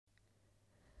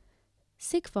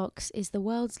Sigfox is the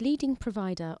world's leading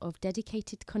provider of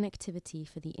dedicated connectivity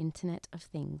for the Internet of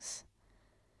Things.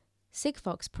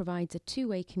 Sigfox provides a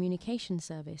two-way communication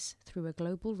service through a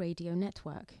global radio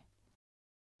network.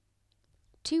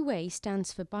 Two-way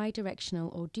stands for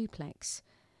bidirectional or duplex,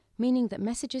 meaning that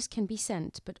messages can be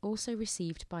sent but also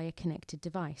received by a connected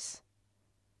device.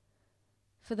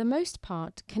 For the most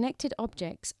part, connected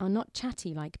objects are not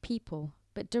chatty like people,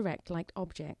 but direct like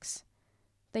objects.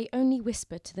 They only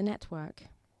whisper to the network.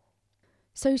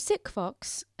 So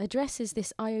Sigfox addresses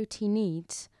this IoT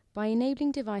needs by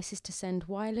enabling devices to send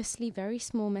wirelessly very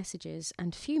small messages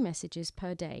and few messages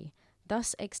per day,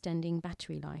 thus extending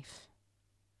battery life.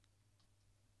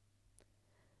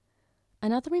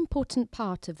 Another important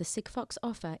part of the Sigfox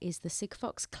offer is the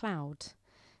Sigfox Cloud.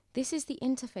 This is the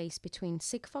interface between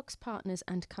Sigfox partners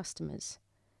and customers.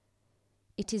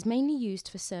 It is mainly used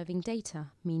for serving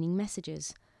data, meaning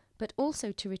messages, but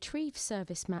also to retrieve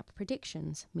service map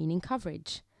predictions, meaning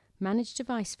coverage, manage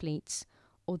device fleets,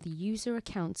 or the user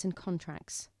accounts and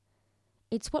contracts.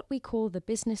 It's what we call the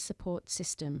Business Support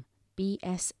System,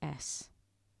 BSS.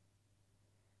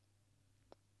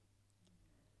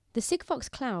 The Sigfox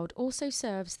Cloud also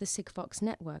serves the Sigfox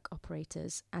network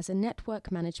operators as a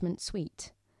network management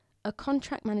suite, a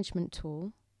contract management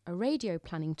tool, a radio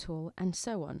planning tool, and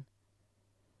so on.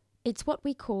 It's what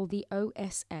we call the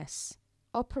OSS,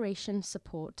 Operation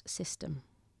Support System.